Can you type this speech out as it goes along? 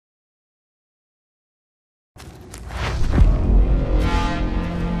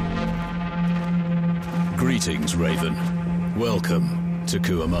Greetings, Raven. Welcome to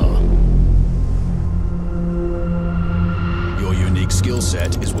Kuamar. Your unique skill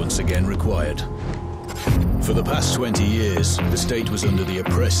set is once again required. For the past 20 years, the state was under the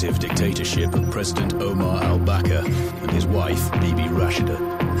oppressive dictatorship of President Omar al-Bakr and his wife, Bibi Rashida.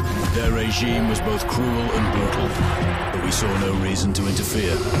 Their regime was both cruel and brutal, but we saw no reason to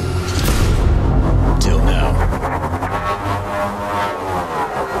interfere. Till now.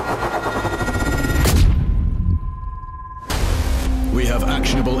 We have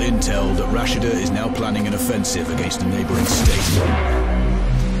actionable intel that Rashida is now planning an offensive against a neighboring state.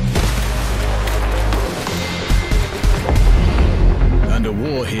 And a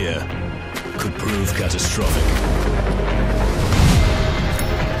war here could prove catastrophic.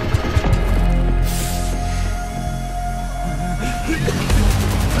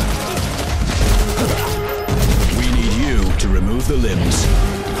 We need you to remove the limbs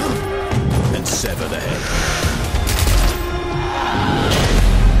and sever the head.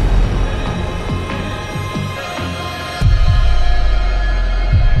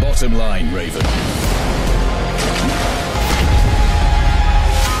 Bottom line, Raven.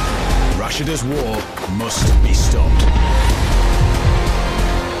 Rashida's war must be stopped.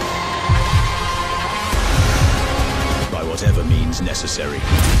 By whatever means necessary.